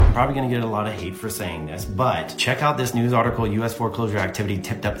probably going to get a lot of hate for saying this, but check out this news article. U.S. foreclosure activity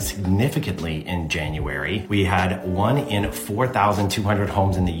tipped up significantly in January. We had 1 in 4,200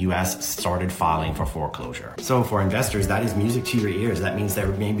 homes in the U.S. started filing for foreclosure. So for investors, that is music to your ears. That means there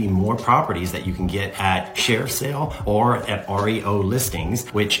may be more properties that you can get at share sale or at REO listings,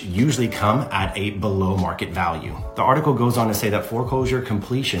 which usually come at a below market value. The article goes on to say that foreclosure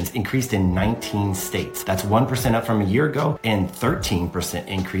completions increased in 19 states. That's 1% up from a year ago and 13%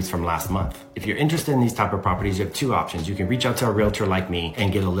 increase from last month. If you're interested in these type of properties, you have two options. You can reach out to a realtor like me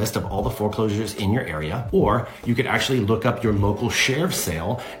and get a list of all the foreclosures in your area, or you could actually look up your local share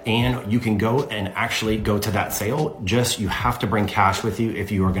sale and you can go and actually go to that sale. Just you have to bring cash with you if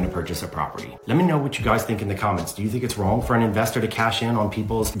you are going to purchase a property. Let me know what you guys think in the comments. Do you think it's wrong for an investor to cash in on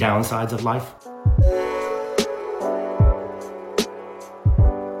people's downsides of life?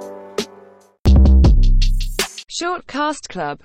 Short Cast Club.